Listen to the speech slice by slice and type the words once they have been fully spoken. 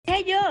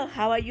Hello,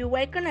 how are you?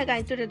 Welcome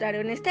again to the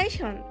Darion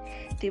station.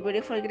 The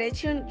beautiful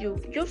Gretchen,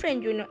 your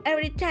friend you know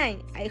every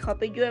time. I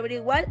hope you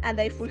everyone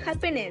and I full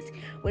happiness.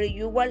 Where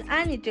you want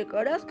and into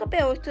horoscope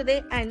of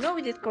today, I know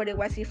we discovered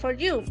what's it for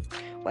you.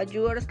 What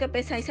your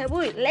horoscope says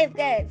about? Let's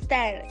get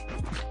started.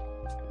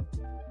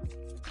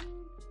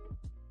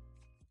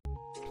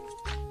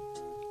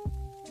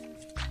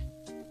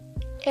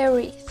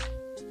 Aries,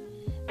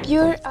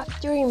 pure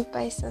of your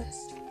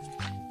impatience.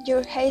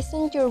 Your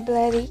hasten your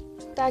bloody,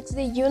 tax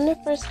the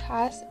universe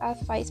has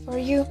advice for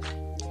you.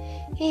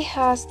 He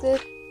has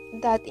good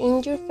that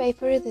in your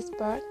favorite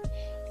sport,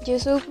 you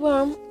should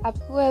warm up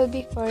well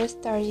before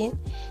starting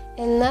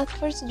and not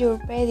force your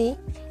body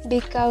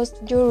because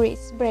you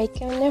risk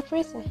breaking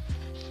everything.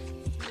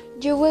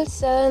 You will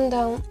settle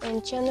down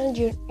and channel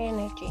your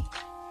energy.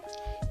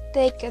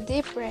 Take a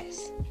deep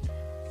breath.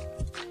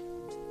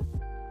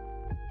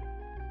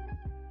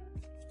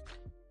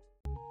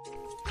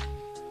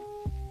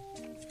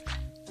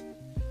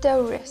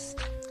 Taurus,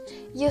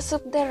 you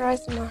should the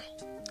rest more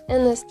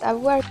and stop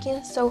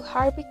working so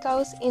hard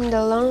because in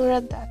the long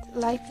run that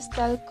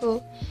lifestyle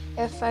could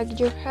affect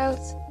your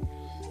health.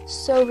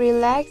 So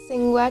relax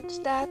and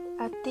watch that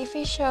a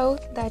TV show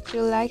that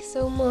you like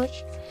so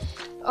much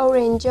or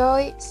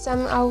enjoy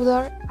some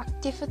outdoor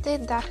activity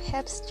that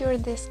helps you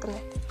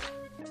disconnect.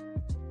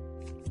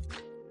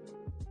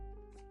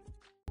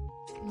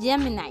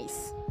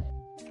 Geminis.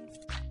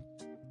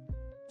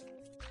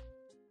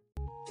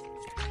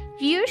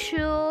 You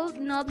should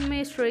not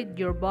mistreat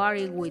your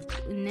body with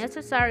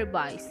unnecessary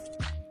vice.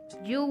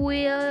 You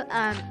will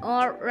and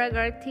are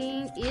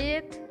regretting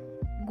it.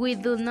 We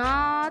do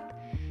not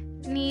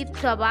need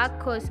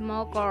tobacco,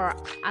 smoke, or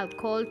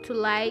alcohol to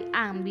lie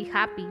and be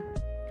happy.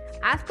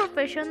 Ask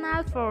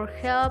professionals for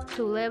help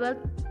to level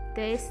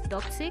this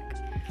toxic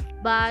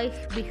by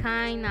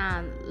behind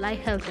and lie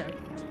healthier.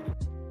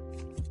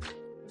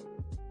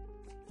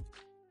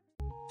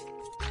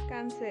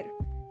 Cancer.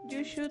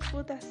 You should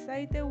put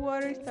aside the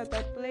worries that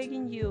are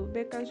plaguing you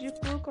because you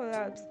could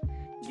collapse.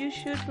 You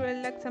should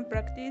relax and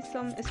practice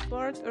some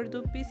sport or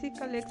do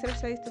physical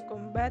exercise to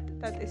combat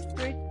that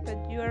spirit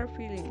that you are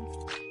feeling.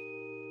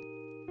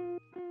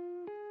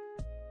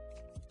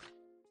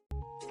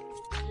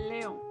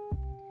 Leo.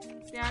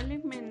 The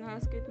alignment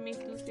asked me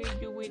to say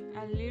you with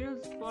a little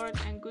sport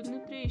and good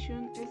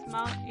nutrition,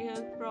 small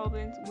health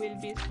problems will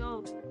be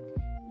solved.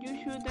 You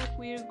should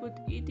acquire good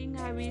eating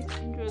habits,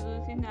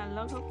 introducing a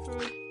lot of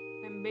fruit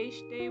and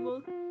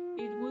vegetables.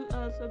 It will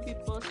also be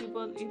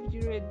possible if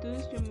you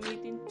reduce your meat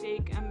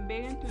intake and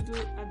begin to do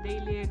a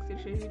daily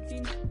exercise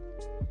routine.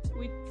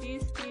 With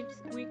these tips,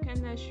 we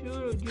can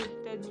assure you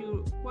that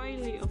your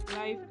quality of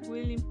life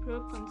will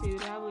improve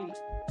considerably.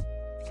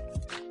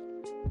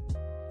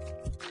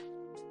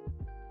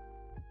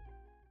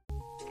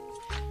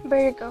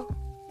 Virgo,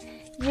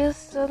 you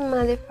should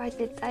modify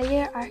the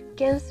diet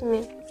against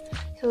me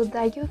so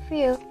that you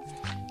feel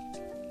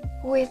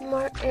with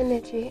more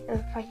energy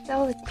and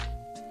vitality,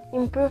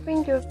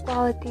 improving your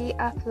quality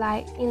of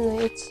life in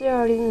an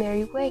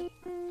extraordinary way.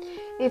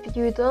 If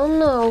you don't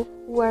know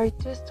where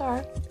to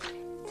start,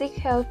 seek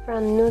help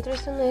from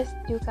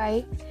nutritionists to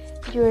guide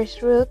your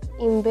route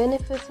in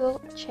beneficial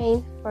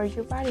change for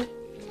your body.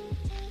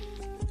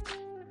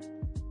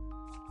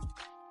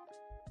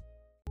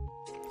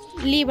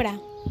 Libra.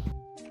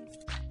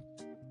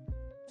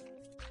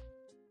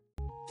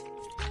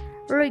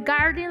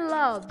 Regarding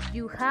love,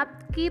 you have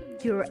to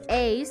keep your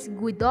eyes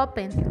wide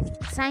open,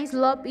 since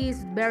love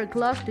is very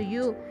close to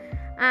you,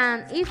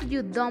 and if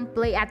you don't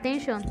pay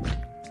attention,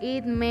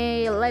 it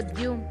may leave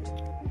you.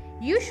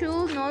 You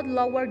should not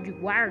lower your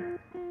guard.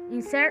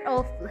 Instead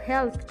of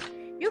health,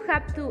 you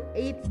have to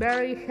eat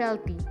very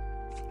healthy,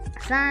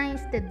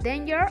 since the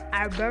dangers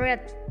are very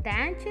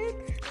attached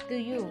to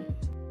you.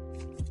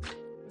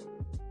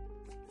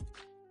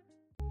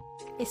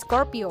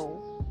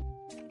 Scorpio.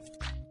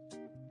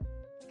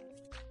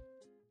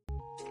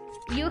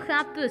 You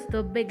have to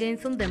stop being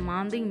so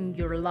demanding in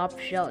your love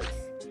choice.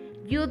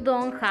 You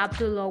don't have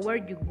to lower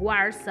your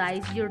guard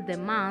size. Your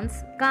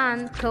demands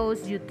can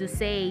cause you to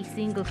stay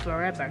single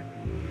forever.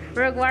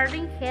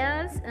 Regarding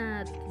health,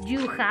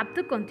 you have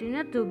to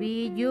continue to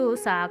be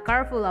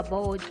careful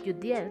about your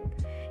diet.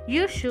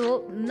 You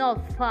should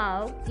not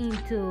fall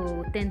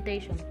into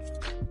temptation.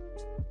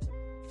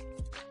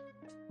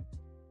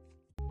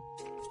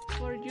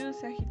 For you,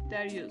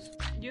 Sagittarius,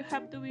 you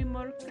have to be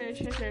more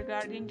cautious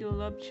regarding your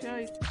love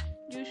choice.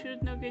 You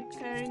should not get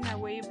carried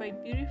away by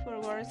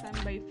beautiful words and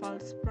by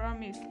false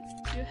promise.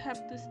 You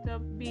have to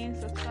stop being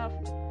so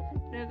soft.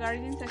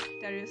 Regarding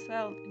Sagittarius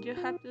health, you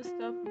have to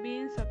stop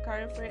being so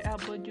carefree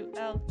about your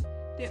health.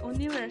 The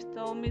universe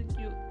told me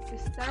you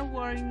start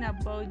worrying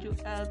about your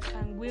health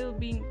and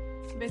well-being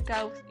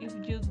because if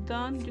you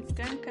don't, you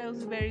can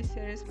cause very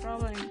serious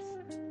problems.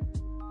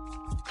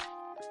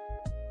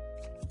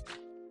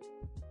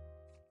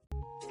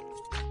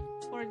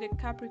 For the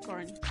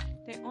Capricorn,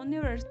 the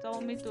universe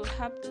told me to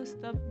have to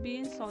stop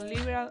being so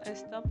liberal and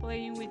stop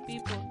playing with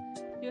people.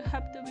 You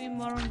have to be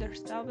more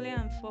understanding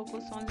and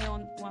focus only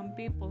on one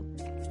people.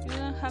 You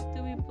don't have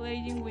to be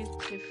playing with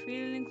the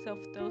feelings of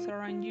those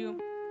around you.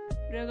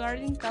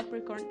 Regarding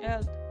Capricorn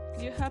health,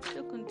 you have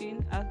to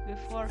continue as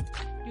before.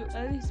 Your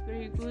health is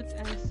very good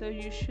and so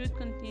you should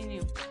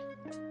continue.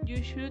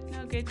 You should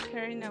not get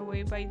carried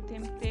away by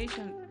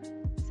temptation,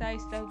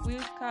 size that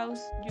will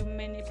cause you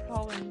many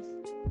problems.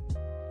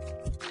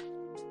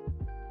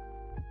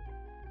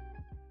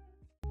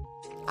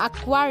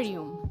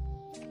 Aquarium.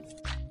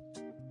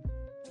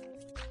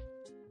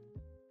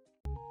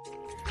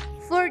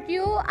 For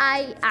you,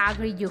 I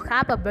agree you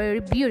have a very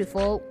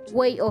beautiful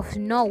way of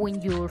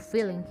knowing your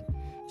feeling.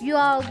 You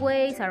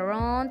always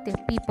around the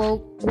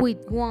people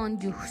with whom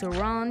you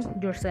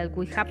surround yourself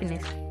with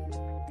happiness.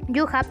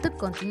 You have to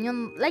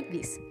continue like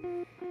this.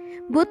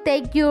 But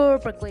take your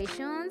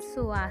precautions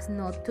so as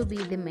not to be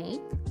the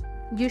mate.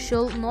 You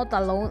should not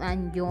allow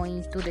and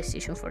join to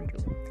decision for you.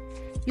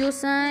 You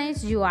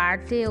since you are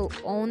the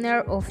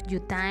owner of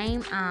your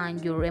time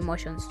and your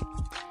emotions.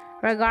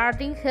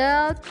 Regarding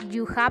health,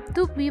 you have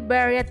to be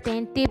very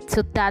attentive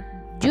so that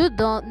you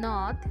do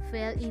not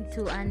fall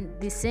into a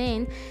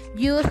disease.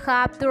 You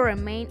have to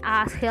remain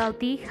as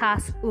healthy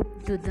as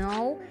up to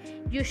now.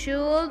 You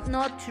should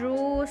not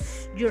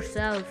trust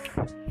yourself.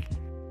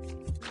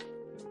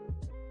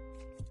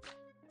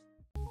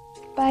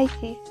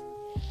 Pisces.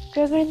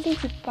 Regarding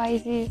the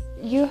Pisces,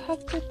 you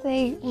have to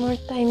take more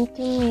time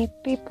to meet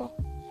people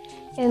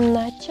and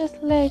not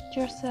just let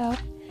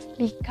yourself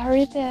be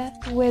carried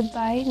away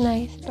by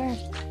nice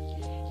birds.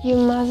 You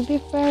must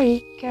be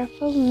very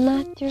careful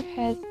not to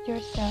hurt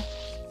yourself.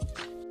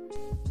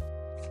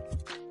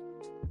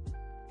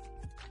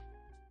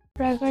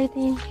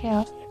 Regarding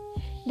health,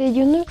 the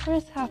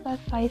universe has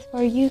advice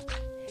for you.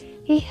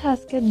 He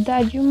asks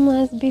that you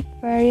must be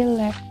very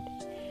alert,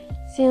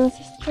 since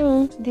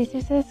strong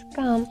diseases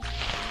come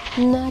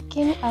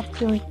knocking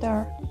at your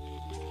door.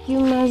 You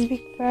must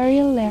be very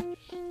alert.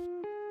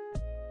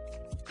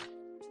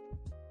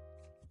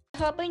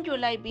 Hoping you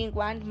like being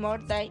one more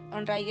day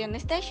on Radio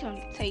Station.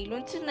 See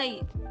you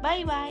tonight.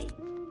 Bye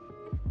bye.